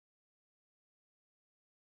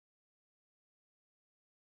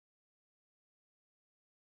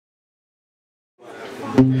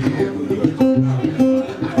My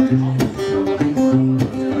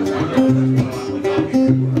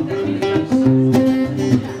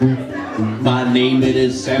name it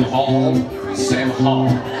is Sam Hall, Sam Hall.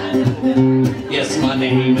 Yes, my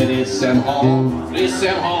name it is Sam Hall, it's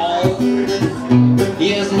Sam Hall.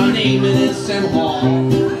 Yes, my name it is Sam Hall,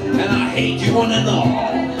 and I hate you one and all,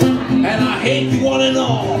 and I hate you one and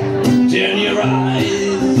all. Turn your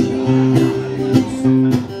eyes.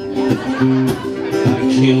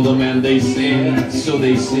 I killed a man, they said, so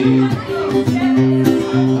they said.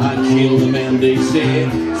 I killed a man, they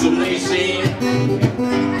said, so they said.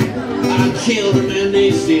 I killed him and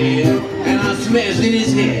they said, and I smashed in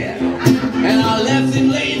his head, and I left him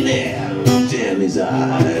laying there. Damn his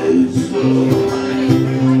eyes.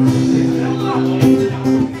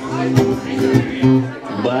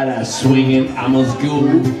 But I swing it, I must go,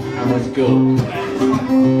 I must go.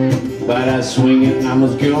 But I swing it, I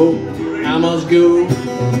must go, I must go.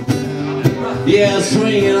 Yeah,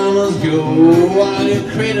 swing it, I must go. While your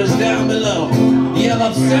craters down below yell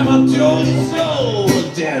up, Sam, I'm doing it slow.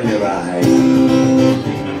 Damn your eyes.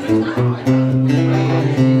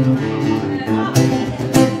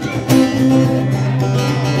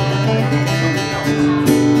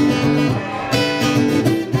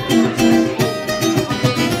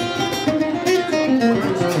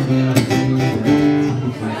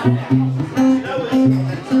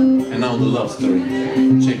 And now the love story.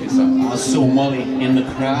 Check this out. I saw money in the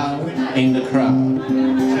crowd, in the crowd.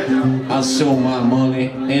 I saw my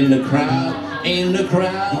money in the crowd, in the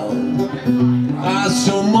crowd. I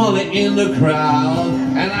saw Molly in the crowd,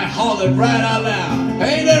 and I hollered right out loud,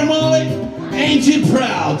 hey there Molly, ain't you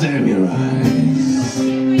proud? Damn your eyes.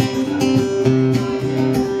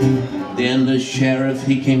 Then the sheriff,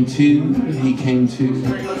 he came to, he came to.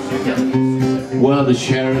 Well, the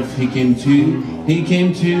sheriff, he came to, he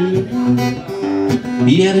came to.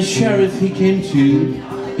 Yeah, the sheriff, he came to.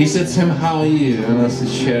 He said, Sam, how are you? And I said,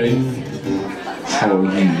 Sheriff, how are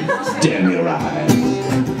you? Damn your eyes.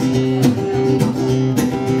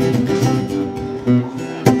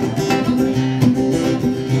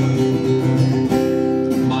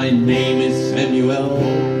 My name is Samuel,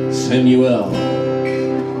 Samuel.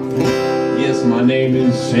 Yes, my name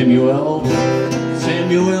is Samuel,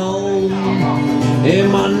 Samuel.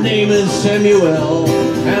 And my name is Samuel,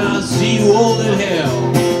 and I see you all in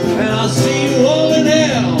hell.